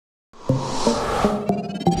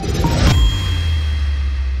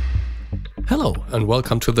and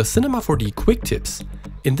welcome to the Cinema 4D Quick Tips.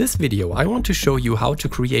 In this video I want to show you how to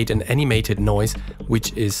create an animated noise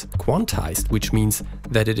which is quantized, which means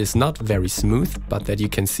that it is not very smooth, but that you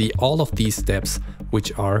can see all of these steps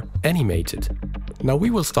which are animated. Now we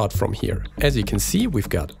will start from here. As you can see, we've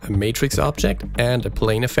got a matrix object and a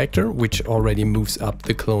plane effector which already moves up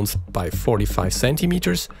the clones by 45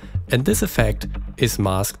 centimeters, and this effect is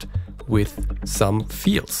masked with some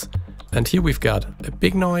fields. And here we've got a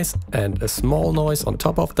big noise and a small noise on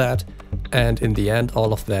top of that, and in the end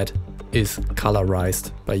all of that is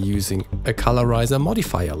colorized by using a colorizer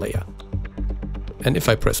modifier layer. And if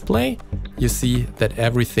I press play, you see that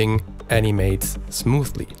everything animates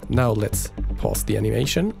smoothly. Now let's pause the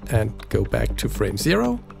animation and go back to frame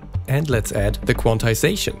 0, and let's add the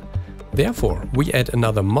quantization. Therefore, we add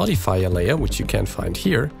another modifier layer, which you can find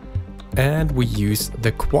here, and we use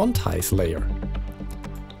the quantize layer.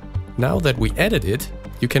 Now that we added it,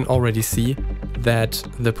 you can already see that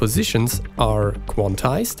the positions are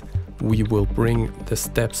quantized. We will bring the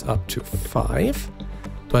steps up to 5,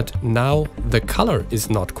 but now the color is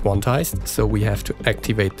not quantized, so we have to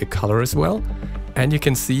activate the color as well. And you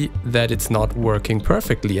can see that it's not working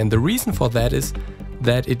perfectly, and the reason for that is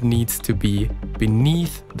that it needs to be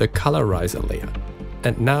beneath the colorizer layer.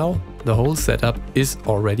 And now the whole setup is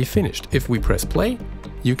already finished. If we press play,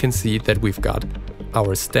 you can see that we've got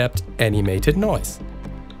our stepped animated noise.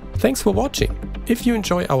 Thanks for watching. If you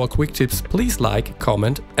enjoy our quick tips, please like,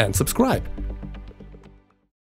 comment and subscribe.